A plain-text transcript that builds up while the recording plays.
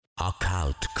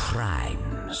occult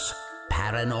crimes,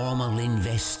 paranormal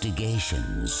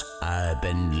investigations,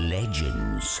 urban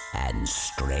legends, and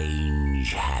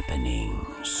strange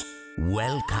happenings.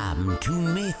 Welcome to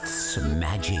Myths,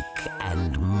 Magic,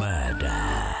 and Murder.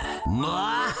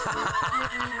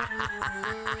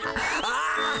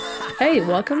 Hey,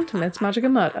 welcome to Myths, Magic,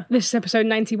 and Murder. This is episode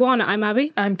 91. I'm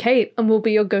Abby. I'm Kate, and we'll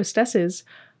be your ghostesses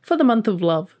for the month of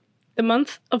love. The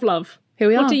month of love. Here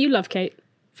we are. What do you love, Kate?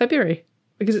 February,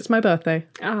 because it's my birthday.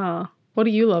 Ah. What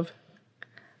do you love?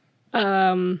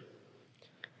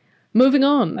 Moving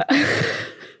on.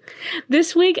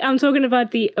 This week I'm talking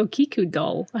about the Okiku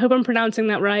doll. I hope I'm pronouncing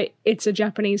that right. It's a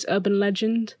Japanese urban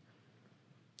legend.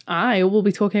 I will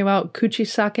be talking about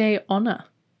Kuchisake Onna.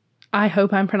 I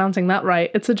hope I'm pronouncing that right.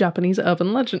 It's a Japanese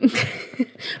urban legend.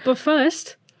 But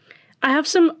first, I have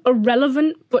some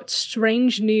irrelevant but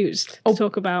strange news to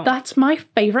talk about. That's my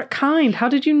favourite kind. How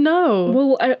did you know?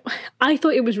 Well, I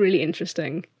thought it was really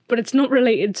interesting, but it's not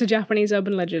related to Japanese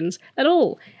urban legends at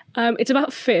all. It's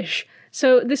about fish.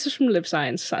 So this is from Live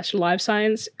Science / Live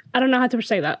Science. I don't know how to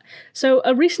say that. So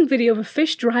a recent video of a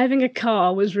fish driving a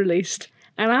car was released,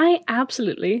 and I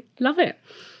absolutely love it.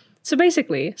 So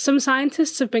basically, some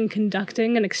scientists have been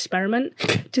conducting an experiment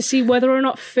to see whether or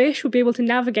not fish would be able to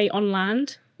navigate on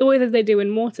land the way that they do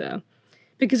in water.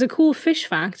 Because a cool fish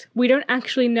fact, we don't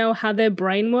actually know how their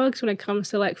brain works when it comes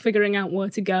to like figuring out where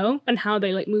to go and how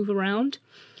they like move around.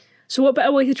 So what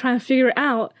better way to try and figure it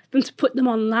out than to put them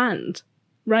on land,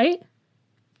 right?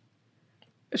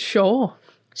 Sure.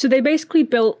 So they basically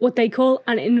built what they call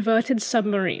an inverted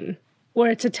submarine,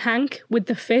 where it's a tank with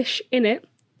the fish in it.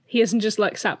 He isn't just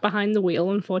like sat behind the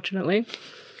wheel, unfortunately.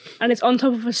 And it's on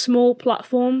top of a small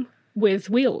platform with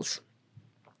wheels.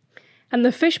 And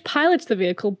the fish pilots the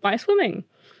vehicle by swimming.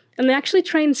 And they actually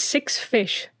trained 6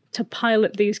 fish to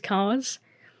pilot these cars.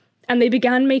 And they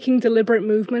began making deliberate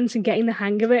movements and getting the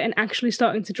hang of it and actually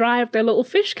starting to drive their little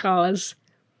fish cars.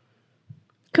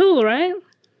 Cool, right?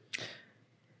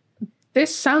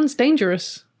 This sounds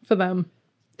dangerous for them.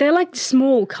 They're like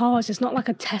small cars. It's not like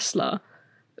a Tesla.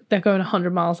 They're going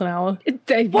 100 miles an hour.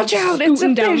 They Watch out, it's a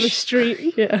scooting down the fish.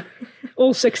 street. Yeah.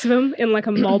 All 6 of them in like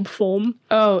a mob form.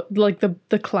 Oh, like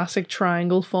the classic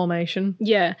triangle formation.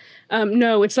 Yeah.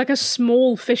 No, it's like a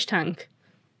small fish tank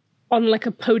on like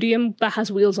a podium that has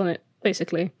wheels on it,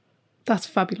 basically. That's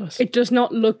fabulous. It does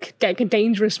not look like a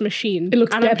dangerous machine. It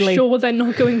looks and deadly. I'm sure they're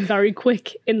not going very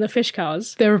quick in the fish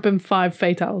cars. There have been 5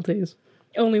 fatalities.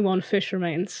 Only 1 fish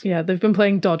remains. Yeah, they've been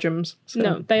playing dodgems. So.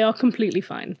 No, they are completely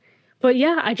fine. But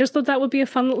yeah, I just thought that would be a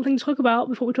fun little thing to talk about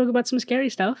before we talk about some scary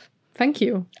stuff. Thank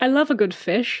you. I love a good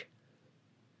fish.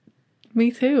 Me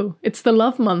too. It's the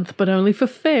love month, but only for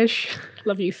fish.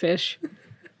 Love you, fish.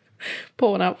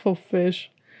 Pour one out for fish.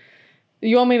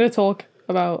 You want me to talk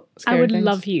about scary I would things?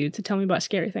 love you to tell me about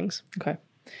scary things. Okay.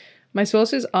 My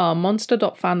sources are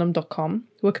monster.fandom.com,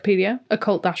 Wikipedia,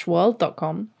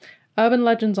 occult-world.com,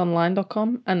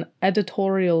 urbanlegendsonline.com, and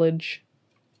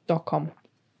editorialage.com.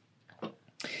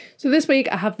 So this week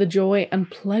I have the joy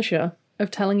and pleasure of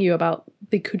telling you about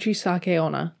the Kuchisake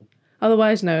Onna,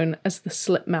 otherwise known as the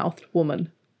slit-mouthed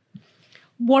woman.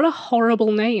 What a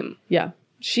horrible name. Yeah,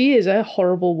 she is a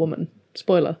horrible woman.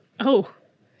 Spoiler. Oh,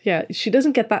 Yeah, she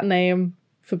doesn't get that name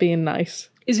for being nice.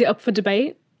 is it up for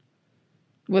debate?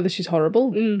 Whether she's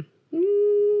horrible?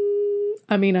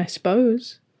 I mean, I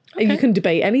suppose. Okay. You can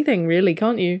debate anything, really,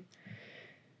 can't you?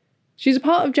 She's a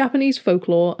part of Japanese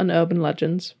folklore and urban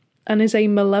legends, and is a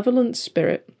malevolent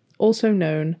spirit, also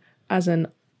known as an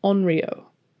onryo.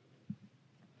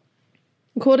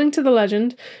 According to the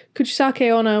legend,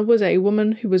 Kuchisake Onna was a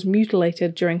woman who was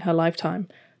mutilated during her lifetime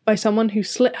by someone who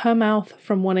slit her mouth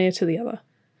from one ear to the other.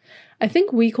 I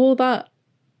think we call that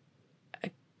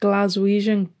a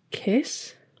Glaswegian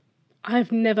kiss.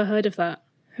 I've never heard of that.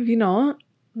 Have you not?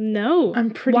 No.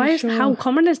 I'm pretty sure. How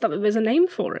common is that there's a name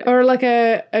for it? Or like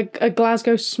a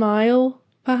Glasgow smile,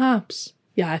 perhaps.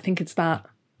 Yeah, I think it's that.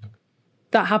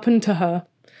 That happened to her.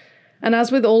 And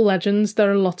as with all legends,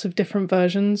 there are lots of different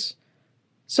versions.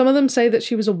 Some of them say that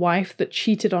she was a wife that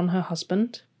cheated on her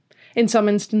husband. In some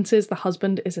instances, the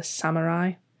husband is a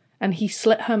samurai, and he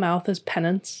slit her mouth as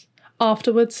penance,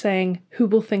 afterwards saying, "Who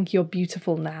will think you're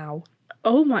beautiful now?"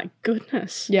 Oh my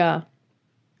goodness. Yeah.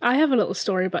 I have a little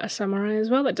story about a samurai as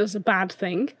well that does a bad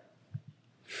thing.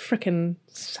 Frickin'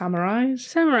 samurais.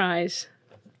 Samurais.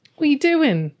 What are you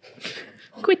doing?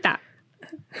 Quit that.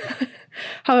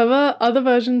 However, other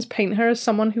versions paint her as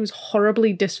someone who was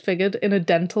horribly disfigured in a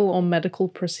dental or medical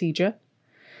procedure.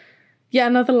 Yet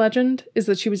another legend is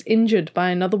that she was injured by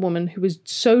another woman who was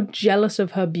so jealous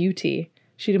of her beauty,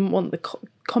 she didn't want the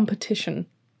competition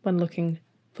when looking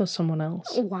for someone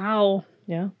else. Wow.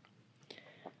 Yeah.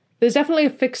 There's definitely a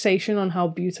fixation on how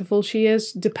beautiful she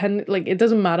is, like it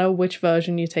doesn't matter which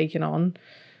version you're taking on.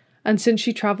 And since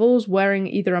she travels wearing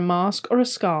either a mask or a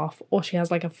scarf, or she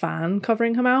has like a fan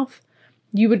covering her mouth,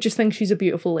 you would just think she's a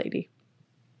beautiful lady.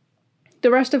 The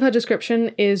rest of her description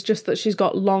is just that she's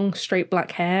got long, straight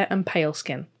black hair and pale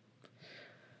skin.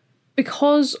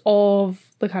 Because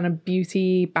of the kind of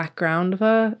beauty background of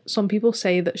her, some people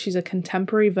say that she's a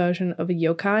contemporary version of a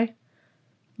yokai,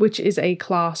 which is a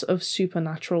class of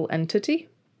supernatural entity.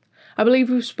 I believe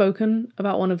we've spoken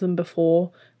about one of them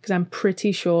before, because I'm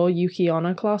pretty sure Yuki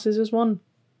Onna classes as one.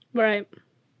 Right.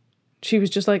 She was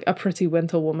just like a pretty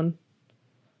winter woman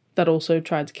that also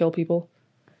tried to kill people.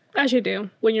 As you do,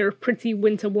 when you're a pretty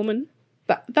winter woman.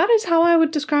 That is how I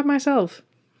would describe myself.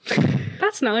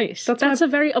 That's nice. That's a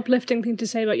very uplifting thing to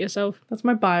say about yourself. That's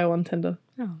my bio on Tinder.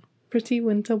 Oh. Pretty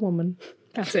winter woman.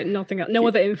 That's it, nothing else. No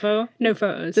other info, no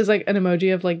photos. There's like an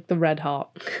emoji of like the red heart.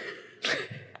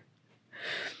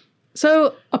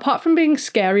 So, apart from being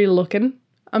scary looking,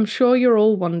 I'm sure you're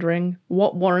all wondering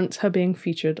what warrants her being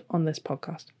featured on this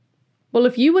podcast. Well,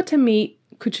 if you were to meet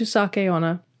Kuchisake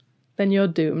Onna, then you're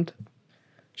doomed.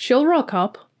 She'll rock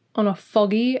up on a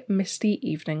foggy, misty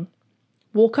evening,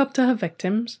 walk up to her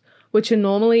victims, which are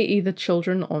normally either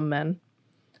children or men,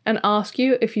 and ask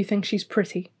you if you think she's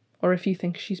pretty or if you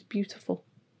think she's beautiful.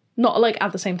 Not like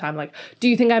at the same time, like, do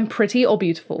you think I'm pretty or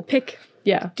beautiful? Pick.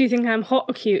 Yeah. Do you think I'm hot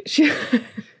or cute?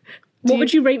 What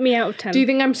would you rate me out of 10? Do you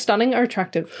think I'm stunning or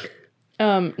attractive?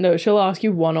 No, she'll ask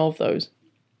you one of those.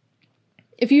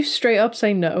 If you straight up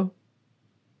say no,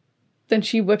 then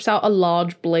she whips out a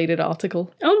large bladed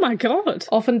article, Oh my god.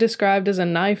 often described as a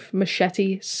knife,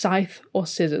 machete, scythe, or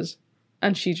scissors,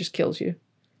 and she just kills you.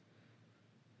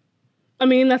 I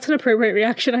mean, that's an appropriate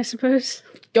reaction, I suppose.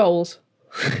 Goals.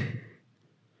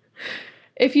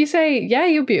 If you say, yeah,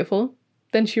 you're beautiful,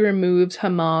 then she removes her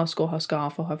mask or her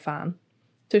scarf or her fan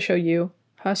to show you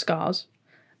her scars,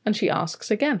 and she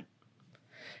asks again.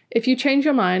 If you change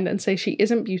your mind and say she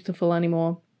isn't beautiful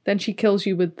anymore, then she kills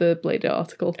you with the bladed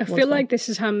article. I feel like this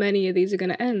is how many of these are going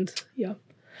to end. Yeah.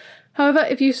 However,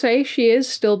 if you say she is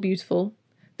still beautiful,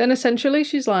 then essentially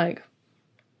she's like,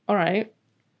 all right,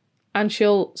 and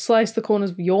she'll slice the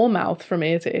corners of your mouth from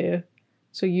ear to ear,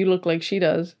 so you look like she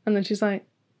does, and then she's like,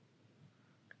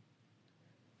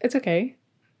 it's okay.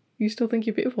 You still think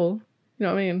you're beautiful. You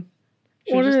know what I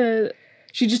mean?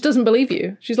 She just doesn't believe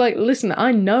you. She's like, listen,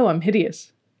 I know I'm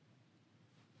hideous.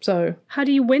 So How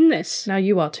do you win this? now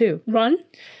you are too. Run?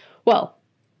 Well,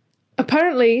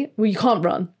 apparently, you can't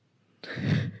run.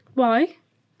 Why?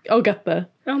 I'll get there.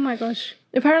 Oh my gosh.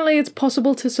 Apparently, it's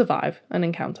possible to survive an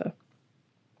encounter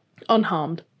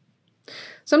unharmed.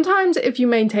 Sometimes, if you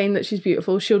maintain that she's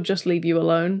beautiful, she'll just leave you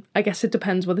alone. I guess it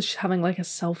depends whether she's having like a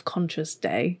self-conscious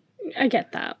day. I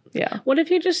get that. Yeah. What if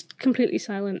you're just completely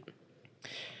silent?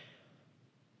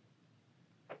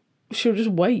 She'll just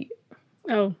wait.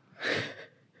 Oh.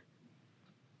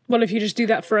 What if you just do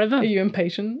that forever? Are you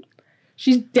impatient?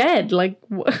 She's dead. Like,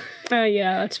 what? Oh,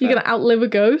 yeah, that's You're fair. gonna outlive a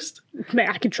ghost? Mate,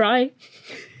 I could try.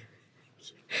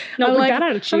 Not I'm with like, that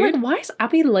attitude. I'm like, why is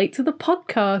Abby late to the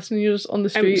podcast? And you're just on the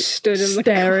street stood in the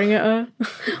staring at her.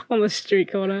 on the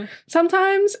street corner.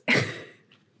 Sometimes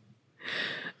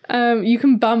you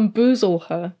can bamboozle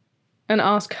her and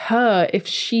ask her if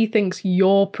she thinks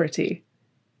you're pretty,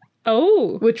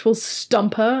 Oh. which will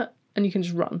stump her and you can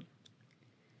just run.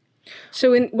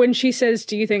 So when she says,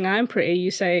 do you think I'm pretty?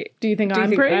 You say, Do you think do you I'm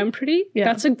think pretty? I'm pretty?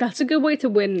 Yeah. That's a good way to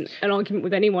win an argument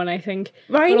with anyone, I think.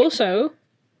 Right? But also,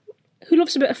 who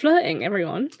loves a bit of flirting,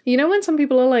 everyone? You know when some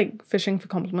people are like fishing for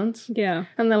compliments Yeah.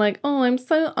 and they're like, oh, I'm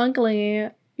so ugly.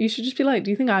 You should just be like, do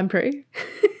you think I'm pretty?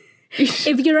 If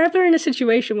you're ever in a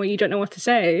situation where you don't know what to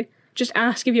say, just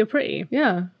ask if you're pretty.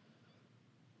 Yeah.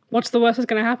 What's the worst that's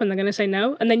going to happen? They're going to say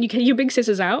no, and then you get your big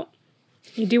scissors out.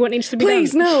 You do what needs to be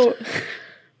Please, done. no.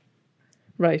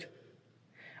 Right.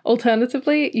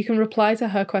 Alternatively, you can reply to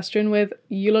her question with,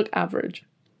 you look average.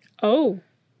 Oh.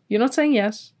 You're not saying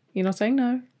yes. You're not saying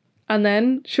no. And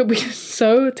then she'll be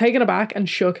so taken aback and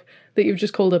shook that you've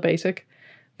just called her basic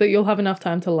that you'll have enough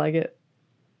time to like it.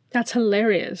 That's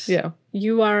hilarious. Yeah.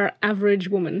 You are average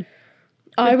woman.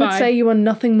 I would Goodbye. say you are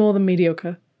nothing more than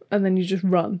mediocre. And then you just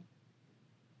run.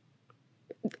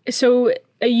 So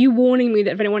are you warning me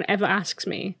that if anyone ever asks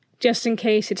me, just in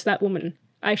case it's that woman,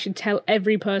 I should tell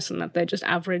every person that they're just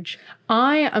average?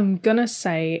 I am gonna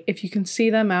say, if you can see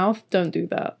their mouth, don't do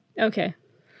that. Okay.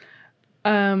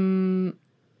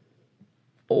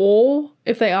 Or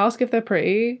if they ask if they're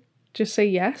pretty, just say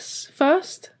yes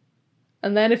first.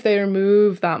 And then if they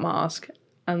remove that mask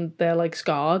and they're like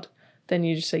scarred, then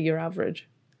you just say you're average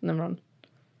and then run.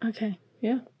 Okay.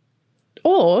 Yeah.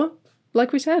 Or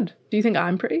Like we said, do you think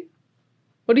I'm pretty?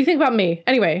 What do you think about me?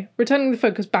 Anyway, returning the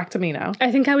focus back to me now.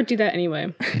 I think I would do that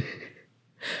anyway.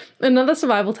 Another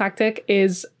survival tactic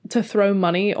is to throw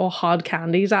money or hard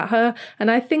candies at her. And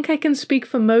I think I can speak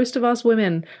for most of us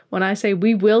women when I say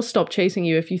we will stop chasing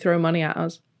you if you throw money at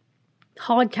us.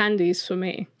 Hard candies for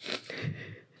me.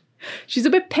 She's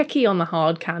a bit picky on the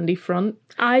hard candy front.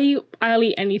 I'll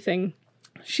eat anything.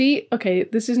 Okay,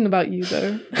 this isn't about you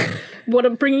though. What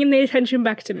I'm bringing the attention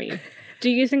back to me. Do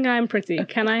you think I'm pretty?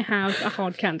 Can I have a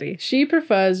hard candy? She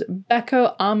prefers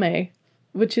Becco Ame,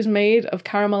 which is made of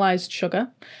caramelized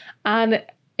sugar, and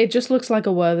it just looks like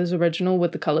a Werther's original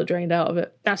with the colour drained out of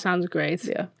it. That sounds great.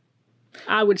 Yeah.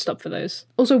 I would stop for those.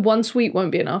 Also, one sweet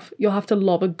won't be enough. You'll have to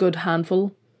lob a good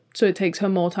handful, so it takes her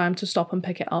more time to stop and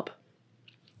pick it up.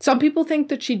 Some people think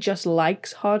that she just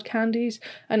likes hard candies,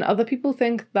 and other people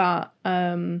think that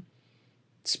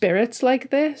spirits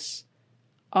like this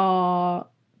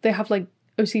they have like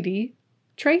OCD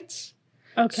traits.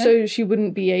 Okay. So she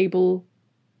wouldn't be able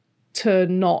to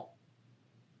not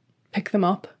pick them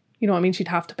up. You know what I mean? She'd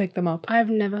have to pick them up. I've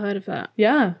never heard of that.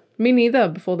 Yeah, me neither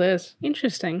before this.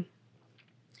 Interesting.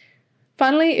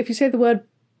 Finally, if you say the word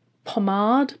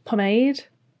pomade,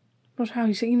 not sure how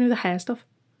you say, you know, the hair stuff.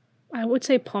 I would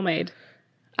say pomade.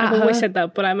 I've At always her. said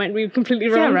that, but I might be completely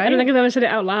wrong. Yeah, right? I don't think I've ever said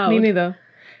it out loud. Me neither.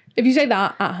 If you say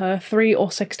that at her 3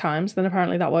 or 6 times, then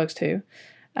apparently that works too.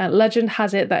 Legend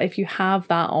has it that if you have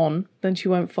that on, then she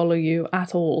won't follow you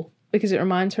at all, because it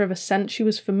reminds her of a scent she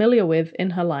was familiar with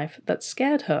in her life that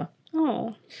scared her.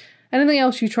 Oh. Anything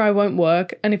else you try won't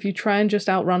work, and if you try and just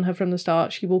outrun her from the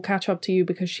start, she will catch up to you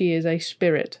because she is a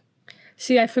spirit.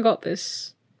 See, I forgot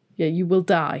this. Yeah, you will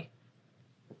die.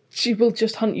 She will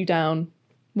just hunt you down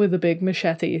with a big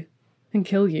machete and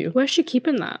kill you. Where's she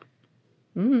keeping that?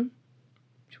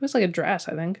 She wears like a dress,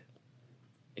 I think.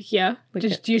 Yeah.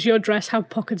 Does your dress have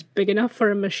pockets big enough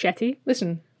for a machete?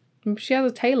 Listen, she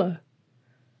has a tailor.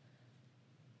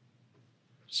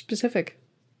 Specific.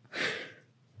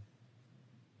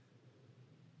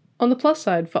 On the plus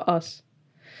side for us,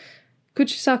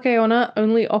 Kuchisake Onna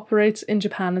only operates in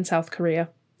Japan and South Korea,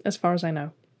 as far as I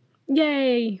know.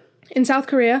 Yay. In South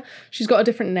Korea, she's got a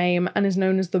different name and is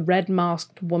known as the Red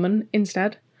Masked Woman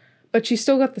instead. But she's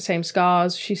still got the same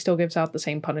scars, she still gives out the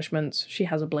same punishments, she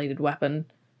has a bladed weapon.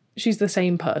 She's the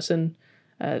same person,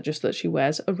 just that she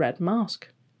wears a red mask.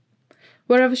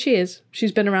 Wherever she is,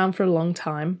 she's been around for a long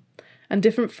time, and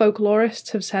different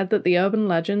folklorists have said that the urban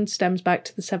legend stems back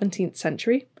to the 17th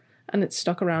century, and it's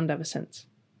stuck around ever since.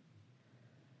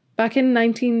 Back in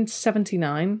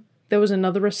 1979, there was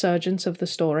another resurgence of the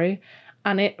story,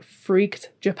 and it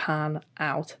freaked Japan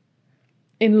out.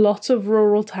 In lots of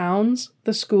rural towns,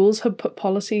 the schools had put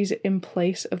policies in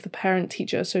place of the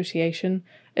Parent-Teacher Association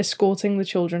escorting the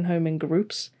children home in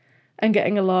groups and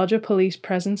getting a larger police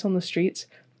presence on the streets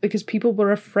because people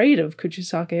were afraid of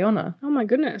Kuchisake Onna. Oh my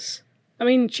goodness. I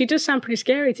mean, she does sound pretty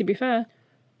scary, to be fair.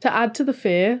 To add to the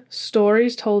fear,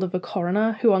 stories told of a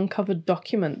coroner who uncovered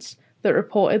documents that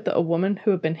reported that a woman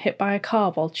who had been hit by a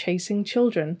car while chasing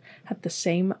children had the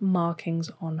same markings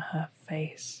on her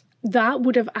face. That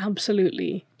would have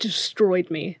absolutely destroyed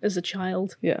me as a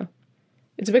child. Yeah.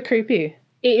 It's a bit creepy.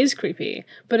 It is creepy.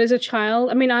 But as a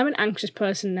child, I mean, I'm an anxious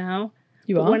person now.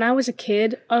 You but are? when I was a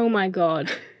kid, oh my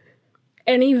God.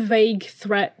 Any vague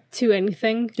threat to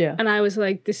anything. Yeah. And I was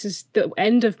like, this is the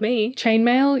end of me.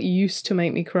 Chainmail used to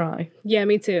make me cry. Yeah,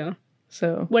 me too.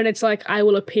 So, When it's like, I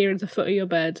will appear at the foot of your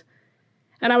bed.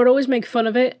 And I would always make fun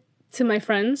of it to my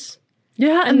friends.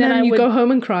 yeah, and then I you would- go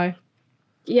home and cry.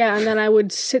 Yeah, and then I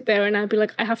would sit there and I'd be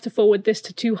like, I have to forward this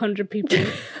to 200 people.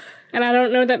 And I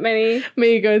don't know that many.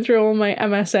 Me going through all my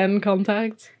MSN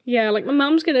contacts. Yeah, like, my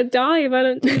mum's gonna die if I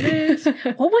don't do this.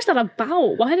 What was that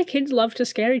about? Why do kids love to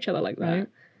scare each other like that? Right.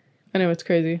 I know, it's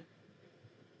crazy.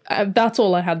 That's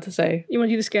all I had to say. You want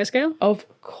to do the scare scale? Of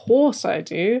course I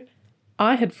do.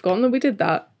 I had forgotten that we did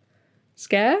that.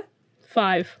 Scare?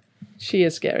 5. She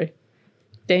is scary.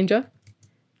 Danger?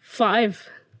 5.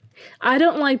 I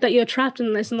don't like that you're trapped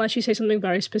in this unless you say something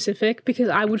very specific, because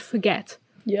I would forget.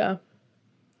 Yeah.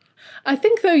 I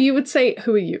think, though, you would say,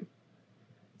 who are you?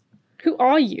 Who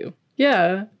are you?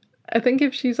 Yeah. I think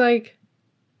if she's like,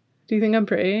 do you think I'm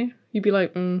pretty? You'd be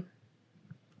like, I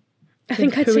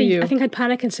think I'd who are say, you? I think I'd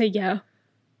panic and say yeah.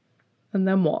 And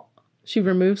then what? She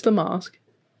removes the mask.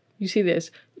 You see this?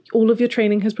 All of your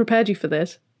training has prepared you for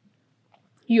this.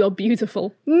 You are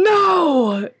beautiful.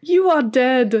 No! You are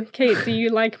dead. Kate, do you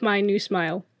like my new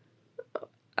smile?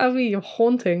 I mean, you're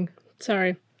haunting.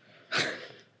 Sorry.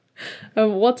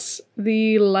 What's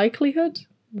the likelihood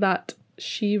that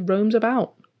she roams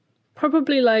about?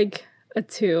 Probably like a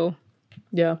 2.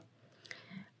 Yeah.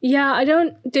 Yeah, I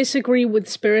don't disagree with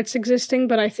spirits existing,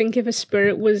 but I think if a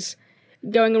spirit was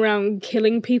going around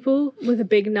killing people with a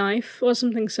big knife or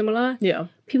something similar, Yeah.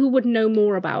 people would know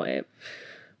more about it.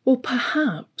 Well,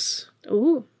 perhaps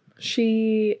Ooh.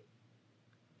 she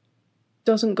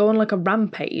doesn't go on like a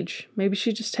rampage. Maybe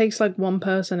she just takes like one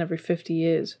person every 50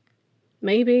 years.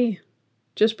 Maybe.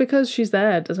 Just because she's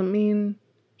there doesn't mean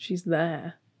she's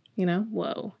there, you know?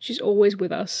 Whoa. She's always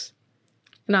with us.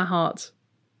 In our hearts.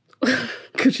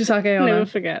 Kuchisake Onna. Never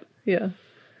forget. Yeah.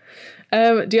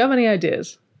 Do you have any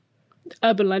ideas?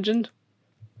 Urban legend.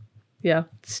 Yeah,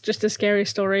 It's just a scary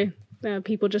story.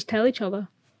 People just tell each other.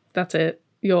 that's it.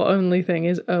 Your only thing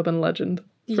is urban legend.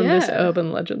 From this Yeah.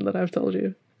 urban legend that I've told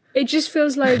you. It just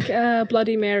feels like a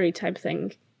Bloody Mary type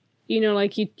thing. You know,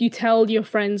 like you tell your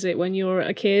friends it when you're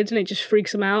a kid and it just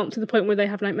freaks them out to the point where they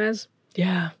have nightmares.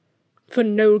 Yeah. For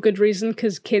no good reason,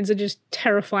 because kids are just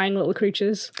terrifying little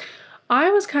creatures. I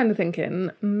was kind of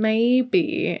thinking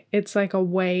maybe it's like a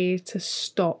way to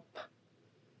stop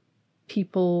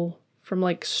people from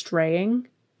like straying,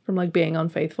 from like being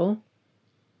unfaithful.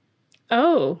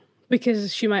 Oh,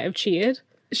 because she might have cheated?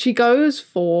 She goes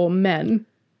for men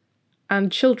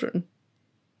and children.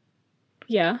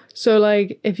 Yeah. So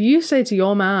like if you say to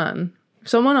your man, if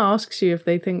someone asks you if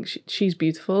they think she's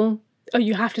beautiful, Oh,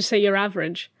 you have to say you're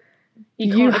average.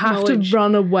 you can't have to acknowledge-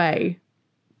 run away.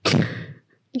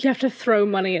 You have to throw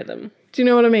money at them. Do you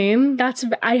know what I mean?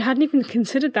 I hadn't even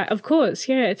considered that. Of course,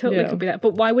 yeah, it totally Yeah. could be that.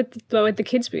 But why would the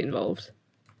kids be involved?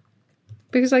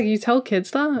 Because like you tell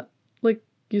kids that, like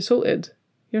you're sorted.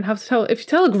 You don't have to tell. If you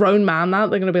tell a grown man that,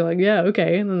 they're gonna be like, yeah,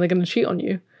 okay, and then they're gonna cheat on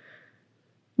you.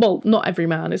 Well, not every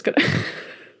man is gonna.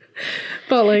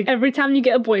 But like, Every time you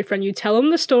get a boyfriend, you tell them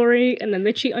the story, and then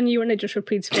they cheat on you, and it just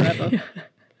repeats forever.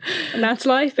 And that's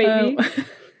life, baby.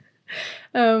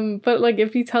 but like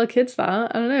if you tell kids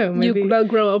that, I don't know, maybe They'll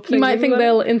grow up. you might think thinking that.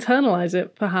 they'll internalize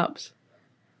it, perhaps.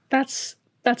 That's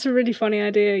a really funny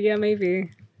idea. Yeah,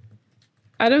 maybe.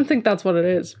 I don't think that's what it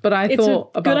is, but I It's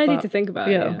thought a about good idea that. to think about.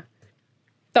 Yeah. Yeah.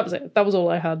 That was it. That was all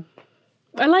I had.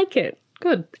 I like it.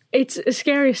 Good. It's a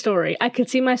scary story. I could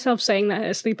see myself saying that at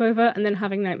a sleepover and then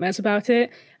having nightmares about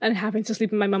it and having to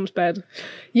sleep in my mum's bed.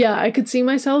 Yeah, I could see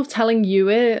myself telling you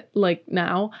it like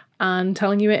now and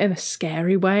telling you it in a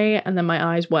scary way, and then my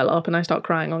eyes well up and I start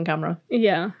crying on camera.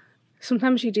 Yeah.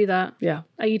 Sometimes you do that. Yeah.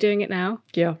 Are you doing it now?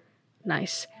 Yeah.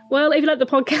 Nice. Well, if you like the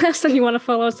podcast and you want to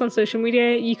follow us on social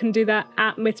media, you can do that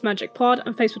at Myths Magic Pod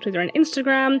on Facebook, Twitter, and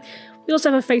Instagram. We also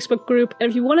have a Facebook group, and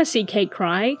if you want to see Kate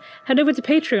cry, head over to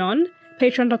Patreon,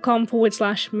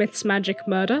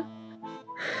 patreon.com/mythsmagicmurder.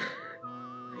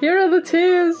 Here are the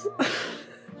tears.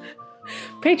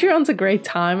 Patreon's a great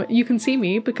time. You can see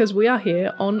me because we are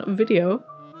here on video.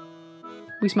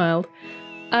 We smiled.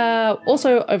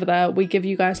 Also, over there, we give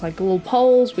you guys like little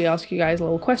polls. We ask you guys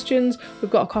little questions.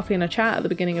 We've got a coffee and a chat at the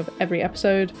beginning of every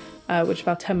episode, which is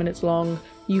about 10 minutes long.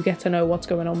 You get to know what's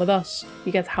going on with us.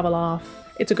 You get to have a laugh.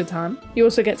 It's a good time. You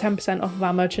also get 10% off of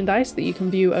our merchandise that you can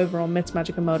view over on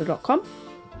mythsmagicandmurder.com.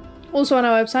 Also on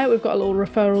our website, we've got a little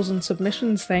referrals and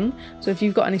submissions thing. So if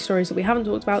you've got any stories that we haven't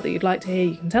talked about that you'd like to hear,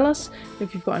 you can tell us.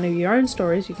 If you've got any of your own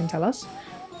stories, you can tell us.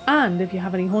 And if you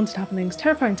have any haunted happenings,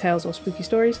 terrifying tales, or spooky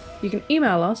stories, you can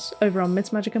email us over on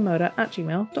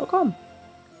mythsmagicandmurder@gmail.com.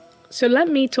 So let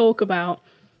me talk about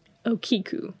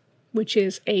Okiku, which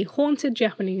is a haunted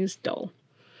Japanese doll.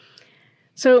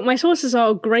 So my sources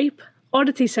are Grape,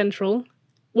 Oddity Central,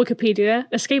 Wikipedia,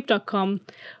 Escape.com,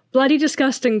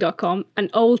 BloodyDisgusting.com, and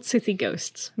Old City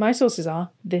Ghosts. My sources are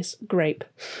this grape.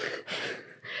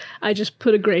 I just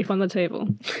put a grape on the table.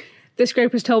 This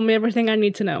grape has told me everything I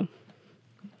need to know.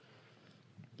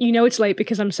 You know it's late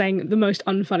because I'm saying the most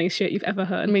unfunny shit you've ever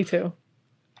heard. Me too.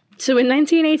 So in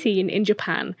 1918 in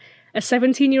Japan, a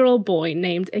 17-year-old boy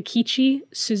named Akichi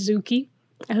Suzuki,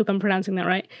 I hope I'm pronouncing that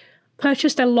right,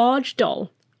 purchased a large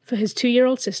doll for his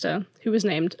 2-year-old sister, who was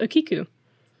named Okiku.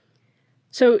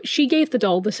 So she gave the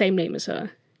doll the same name as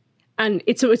her. And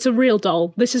it's a real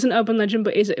doll. This is an urban legend,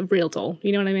 but is it a real doll?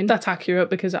 You know what I mean? That's accurate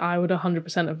because I would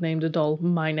 100% have named a doll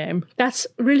my name. That's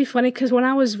really funny because when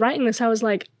I was writing this, I was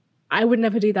like, I would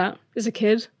never do that as a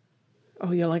kid.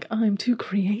 Oh, you're like, I'm too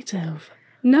creative.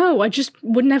 No, I just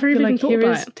would never You're even like, thought here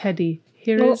about is it. Teddy.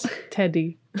 Here Well- is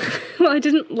Teddy. Well, I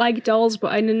didn't like dolls,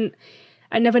 but I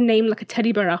never named like a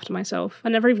teddy bear after myself. I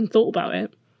never even thought about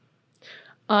it.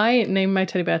 I named my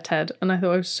teddy bear Ted, and I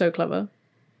thought I was so clever.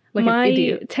 Like My an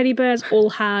idiot. teddy bears all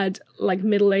had like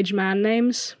middle-aged man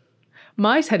names.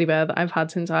 My teddy bear that I've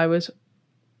had since I was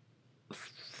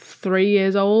 3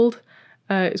 years old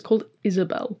is called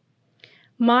Isabel.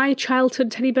 My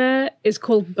childhood teddy bear is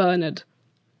called Bernard.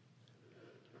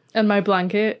 And my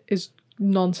blanket is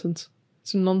nonsense.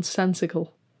 It's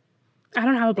nonsensical. I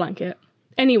don't have a blanket.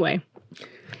 Anyway,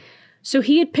 so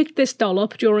he had picked this doll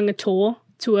up during a tour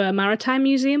to a maritime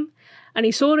museum, and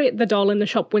he saw the doll in the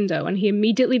shop window, and he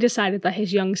immediately decided that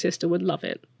his young sister would love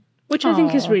it, which I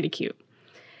think is really cute.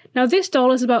 Now, this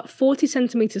doll is about 40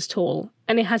 centimeters tall,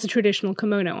 and it has a traditional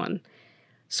kimono on.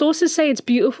 Sources say it's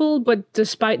beautiful, but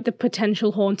despite the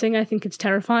potential haunting, I think it's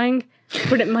terrifying.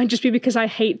 But it might just be because I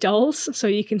hate dolls, so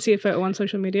you can see a photo on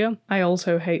social media. I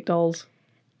also hate dolls.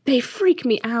 They freak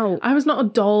me out. I was not a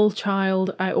doll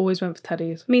child. I always went for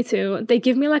teddies. Me too. They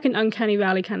give me like an uncanny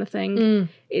valley kind of thing.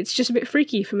 It's just a bit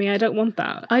freaky for me. I don't want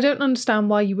that. I don't understand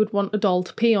why you would want a doll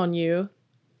to pee on you.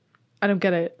 I don't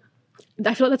get it.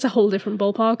 I feel like that's a whole different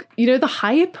ballpark. You know, the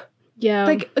hype? Yeah.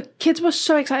 Like, kids were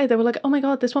so excited. They were like, oh my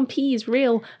god, this one pees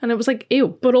real. And it was like,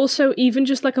 ew. But also, even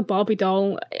just like a Barbie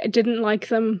doll, I didn't like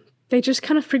them. They just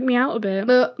kind of freaked me out a bit.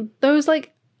 But those,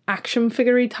 like, action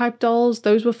figure type dolls,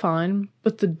 those were fine.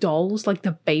 But the dolls, like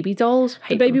the baby dolls,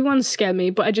 The baby ones scared me,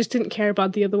 but I just didn't care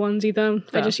about the other ones either.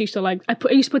 I just used to like, I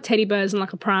used to put teddy bears in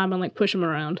like a pram and like push them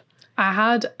around. I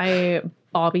had a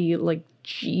Barbie, like,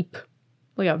 Jeep,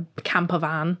 like a camper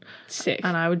van. Sick.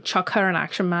 And I would chuck her an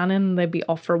Action Man in and they'd be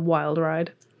off for a wild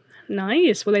ride.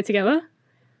 Nice. Were they together?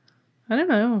 I don't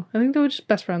know. I think they were just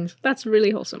best friends. That's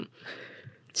really wholesome.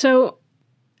 So,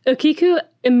 Okiku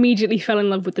immediately fell in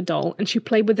love with the doll and she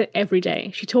played with it every day.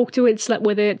 She talked to it, slept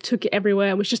with it, took it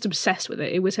everywhere, was just obsessed with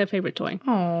it. It was her favourite toy.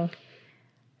 Oh.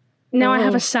 Now I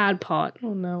have a sad part.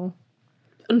 Oh no.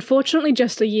 Unfortunately,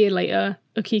 just a year later,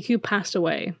 Okiku passed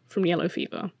away from yellow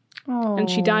fever. Oh. And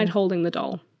she died holding the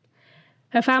doll.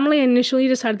 Her family initially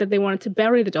decided that they wanted to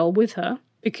bury the doll with her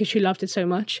because she loved it so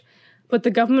much, but the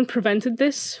government prevented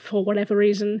this for whatever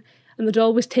reason, and the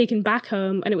doll was taken back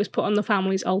home and it was put on the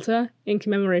family's altar in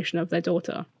commemoration of their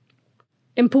daughter.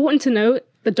 Important to note,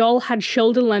 the doll had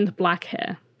shoulder-length black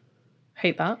hair.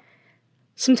 Hate that.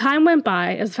 Some time went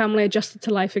by as the family adjusted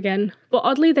to life again, but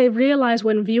oddly they realised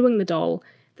when viewing the doll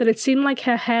that it seemed like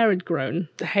her hair had grown.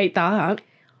 Hate that.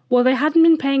 While they hadn't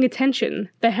been paying attention,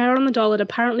 the hair on the doll had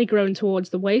apparently grown towards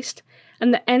the waist,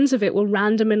 and the ends of it were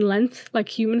random in length, like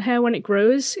human hair when it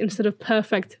grows, instead of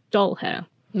perfect doll hair.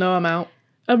 No, I'm out.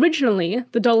 Originally,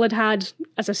 the doll had,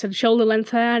 as I said, shoulder-length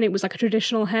hair, and it was like a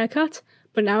traditional haircut,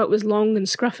 but now it was long and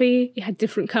scruffy, it had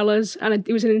different colours, and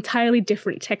it was an entirely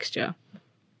different texture.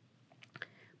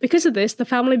 Because of this, the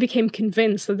family became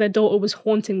convinced that their daughter was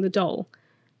haunting the doll.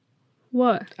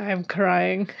 What? I am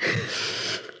crying.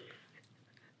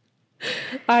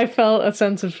 I felt a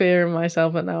sense of fear in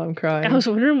myself, and now I'm crying. I was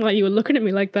wondering why you were looking at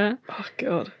me like that. Oh,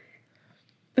 God.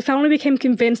 The family became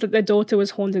convinced that their daughter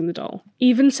was haunting the doll,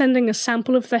 even sending a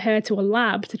sample of the hair to a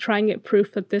lab to try and get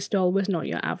proof that this doll was not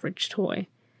your average toy.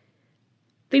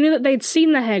 They knew that they'd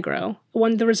seen the hair grow.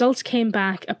 When the results came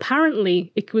back,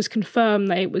 apparently it was confirmed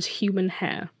that it was human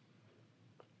hair.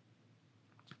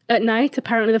 At night,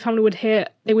 apparently the family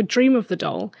they would dream of the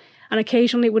doll, and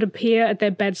occasionally it would appear at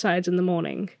their bedsides in the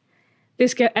morning.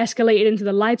 This escalated into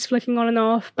the lights flicking on and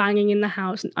off, banging in the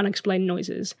house, and unexplained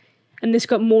noises. And this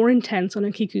got more intense on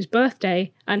Okiku's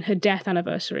birthday and her death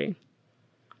anniversary.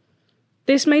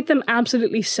 This made them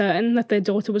absolutely certain that their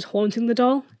daughter was haunting the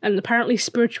doll, and apparently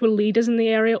spiritual leaders in the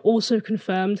area also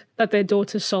confirmed that their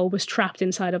daughter's soul was trapped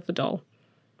inside of the doll.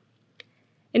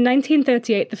 In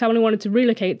 1938, the family wanted to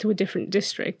relocate to a different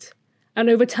district, and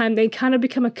over time they kind of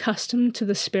become accustomed to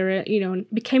the spirit, and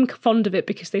became fond of it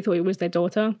because they thought it was their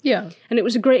daughter. Yeah. And it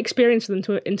was a great experience for them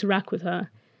to interact with her.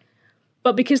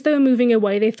 But because they were moving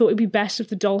away, they thought it would be best if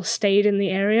the doll stayed in the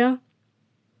area.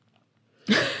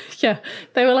 Yeah,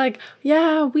 they were like,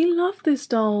 yeah, we love this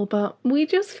doll, but we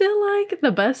just feel like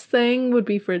the best thing would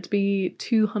be for it to be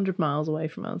 200 miles away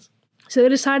from us. So they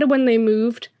decided when they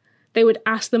moved, they would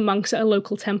ask the monks at a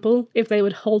local temple if they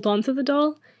would hold on to the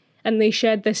doll, and they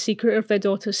shared their secret of their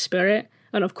daughter's spirit,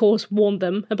 and of course warned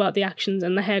them about the actions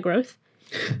and the hair growth.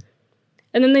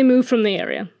 And then they moved from the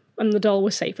area, and the doll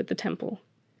was safe at the temple.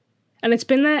 And it's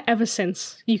been there ever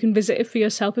since. You can visit it for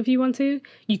yourself if you want to.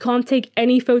 You can't take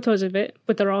any photos of it,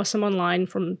 but there are some online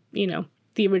from,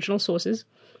 the original sources.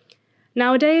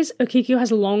 Nowadays, Okiku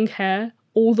has long hair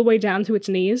all the way down to its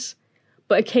knees,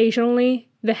 but occasionally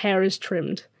the hair is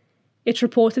trimmed. It's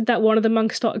reported that one of the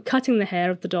monks started cutting the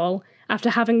hair of the doll after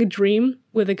having a dream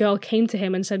where the girl came to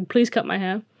him and said, "Please cut my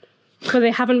hair," but they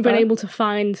haven't been able to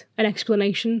find an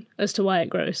explanation as to why it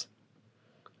grows.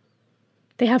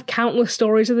 They have countless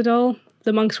stories of the doll.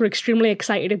 The monks were extremely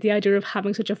excited at the idea of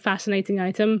having such a fascinating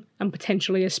item and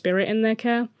potentially a spirit in their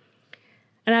care.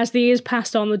 And as the years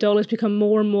passed on, the doll has become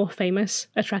more and more famous,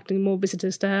 attracting more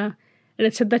visitors to her. And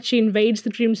it's said that she invades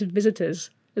the dreams of visitors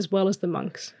as well as the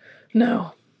monks.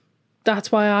 No.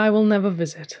 That's why I will never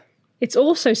visit. It's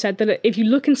also said that if you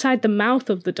look inside the mouth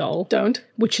of the doll, Don't.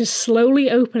 which is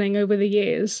slowly opening over the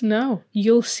years, No.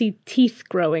 you'll see teeth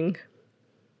growing.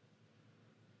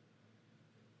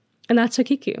 And that's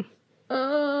Okiku.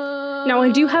 Now, I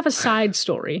do have a side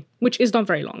story, which is not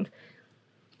very long.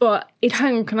 But it's...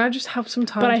 Hang on, can I just have some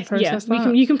time to process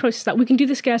that? you can process that. We can do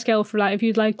the scare scale for that if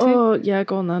you'd like to. Oh, yeah,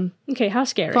 go on then. Okay, how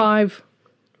scary? 5.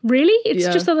 Really? It's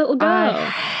Yeah. just a little girl. I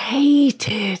hate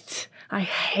it. I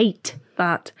hate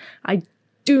that. I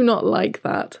do not like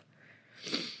that.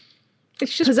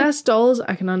 It's just... Possessed dolls,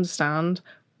 I can understand,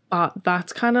 but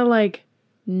that's kind of like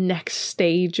next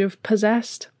stage of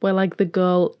possessed, where like the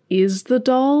girl is the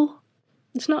doll.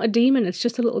 It's not a demon, it's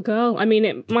just a little girl. I mean,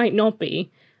 it might not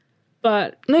be,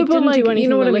 but No, it but didn't like, do anything you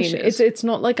know what malicious. I mean? It's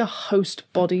not like a host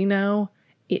body now.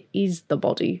 It is the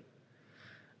body.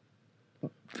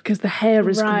 Because the hair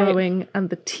is Right. growing and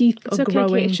the teeth It's are okay,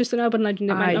 growing. Kate, it's just an urban legend,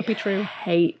 it might not be true. I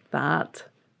hate that.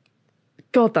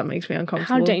 God, that makes me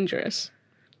uncomfortable. How dangerous.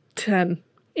 10.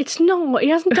 It's not, he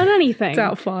hasn't done anything. It's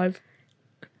out of 5.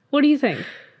 What do you think?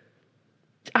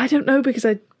 I don't know, because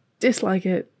I dislike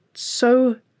it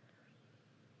so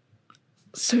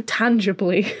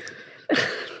tangibly.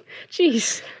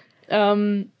 Jeez.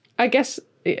 I guess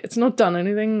it's not done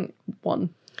anything. 1.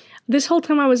 This whole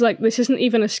time I was like, this isn't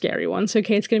even a scary one, so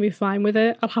Kate's going to be fine with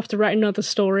it. I'll have to write another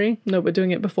story. No, we're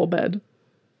doing it before bed.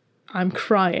 I'm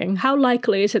crying. How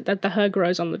likely is it that the hair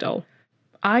grows on the doll?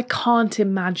 I can't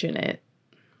imagine it.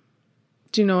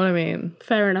 Do you know what I mean?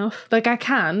 Fair enough. Like, I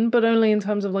can, but only in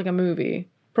terms of like a movie.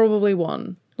 Probably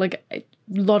 1. Like,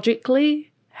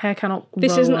 logically, hair cannot grow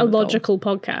This isn't on a doll. logical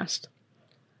podcast.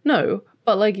 No,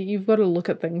 but like, you've got to look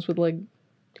at things with like...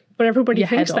 But everybody Your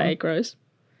thinks head that on. it grows.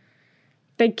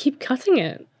 They keep cutting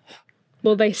it.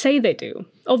 Well, they say they do.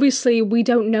 Obviously, we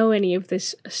don't know any of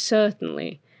this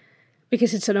certainly,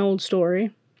 because it's an old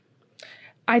story.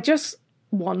 I just...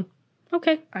 1.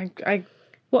 Okay. I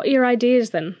What are your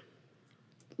ideas then?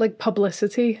 like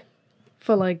publicity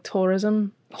for like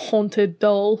tourism, haunted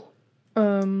doll,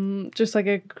 just like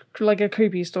a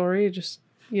creepy story, just,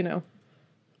 you know,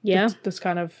 Yeah. this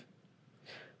kind of,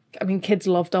 I mean, kids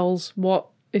love dolls. What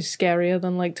is scarier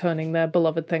than like turning their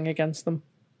beloved thing against them?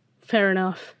 Fair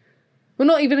enough. Well,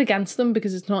 not even against them,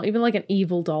 because it's not even like an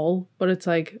evil doll, but it's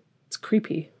like, it's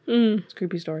creepy. It's a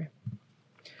creepy story.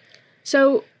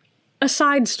 So, a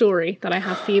side story that I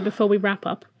have for you before we wrap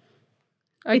up.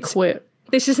 I quit.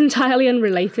 This is entirely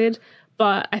unrelated,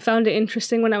 but I found it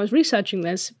interesting when I was researching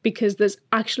this because there's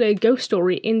actually a ghost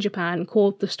story in Japan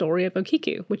called The Story of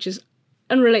Okiku, which is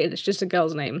unrelated, it's just a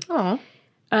girl's name. Oh.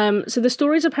 So the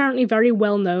story is apparently very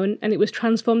well known, and it was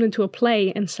transformed into a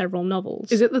play and several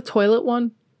novels. Is it the toilet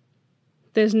one?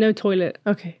 There's no toilet.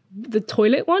 Okay. The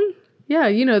toilet one? Yeah,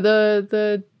 you know,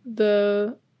 the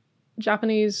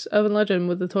Japanese urban legend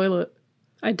with the toilet.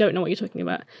 I don't know what you're talking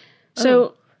about.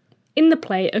 So, in the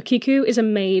play, Okiku is a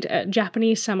maid at a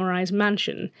Japanese samurai's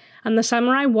mansion, and the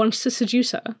samurai wants to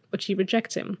seduce her, but she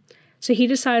rejects him. So he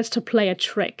decides to play a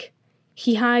trick.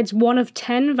 He hides one of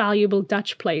 10 valuable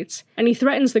Dutch plates, and he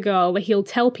threatens the girl that he'll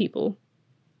tell people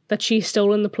that she's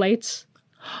stolen the plates,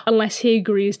 unless she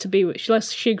agrees to be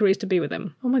with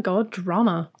him. Oh my god,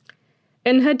 drama.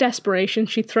 In her desperation,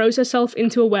 she throws herself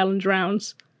into a well and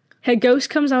drowns. Her ghost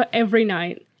comes out every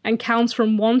night and counts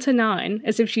from 1 to 9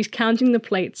 as if she's counting the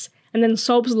plates, and then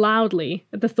sobs loudly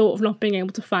at the thought of not being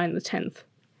able to find the 10th.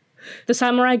 The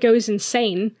samurai goes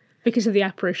insane because of the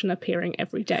apparition appearing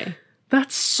every day.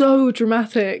 That's so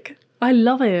dramatic. I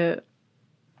love it.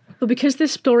 But because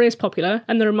this story is popular,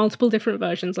 and there are multiple different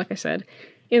versions, like I said,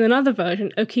 in another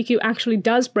version, Okiku actually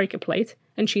does break a plate,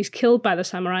 and she's killed by the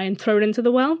samurai and thrown into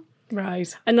the well.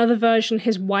 Right. Another version,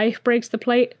 his wife breaks the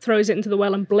plate, throws it into the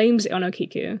well, and blames it on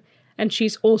Okiku, and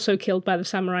she's also killed by the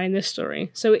samurai in this story.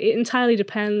 So it entirely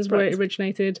depends where it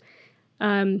originated.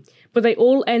 But they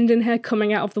all end in her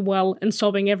coming out of the well and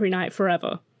sobbing every night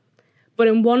forever. But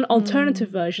in one alternative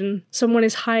version, someone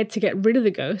is hired to get rid of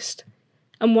the ghost,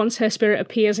 and once her spirit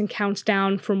appears and counts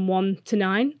down from 1 to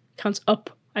 9, counts up,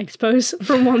 I suppose,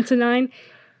 from 1 to 9,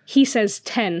 he says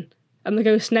 10, and the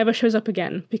ghost never shows up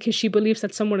again because she believes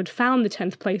that someone had found the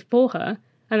 10th plate for her,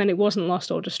 and then it wasn't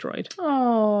lost or destroyed.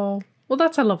 Oh. Well,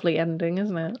 that's a lovely ending,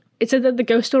 isn't it? It said that the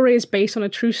ghost story is based on a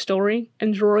true story,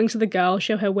 and drawings of the girl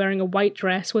show her wearing a white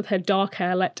dress with her dark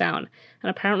hair let down, and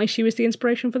apparently she was the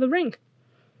inspiration for the ring.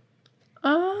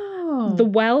 Oh. The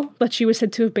well that she was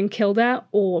said to have been killed at,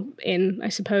 or in, I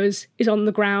suppose, is on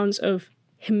the grounds of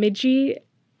Himeji,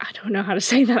 I don't know how to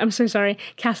say that, I'm so sorry,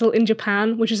 castle in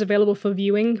Japan, which is available for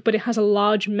viewing, but it has a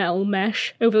large metal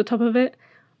mesh over the top of it,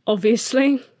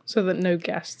 obviously. So that no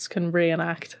guests can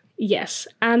reenact. Yes,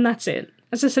 and that's it.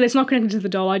 As I said, it's not connected to the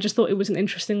doll. I just thought it was an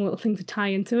interesting little thing to tie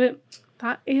into it.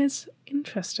 That is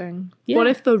interesting. Yeah. What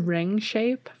if the ring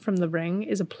shape from the ring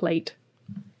is a plate?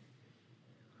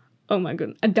 Oh my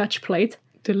god, a Dutch plate.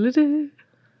 Diddle-doo.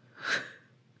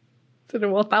 Don't know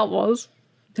what that was.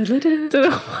 It's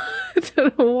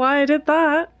Don't know why I did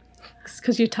that.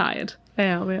 because you're tired. I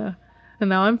am, yeah. And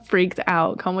now I'm freaked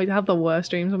out. Can't wait to have the worst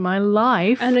dreams of my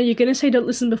life. I know you're going to say don't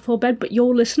listen before bed, but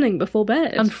you're listening before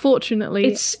bed. Unfortunately,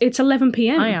 it's 11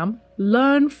 p.m. I am.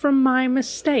 Learn from my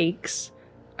mistakes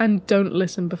and don't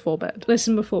listen before bed.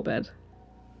 Listen before bed.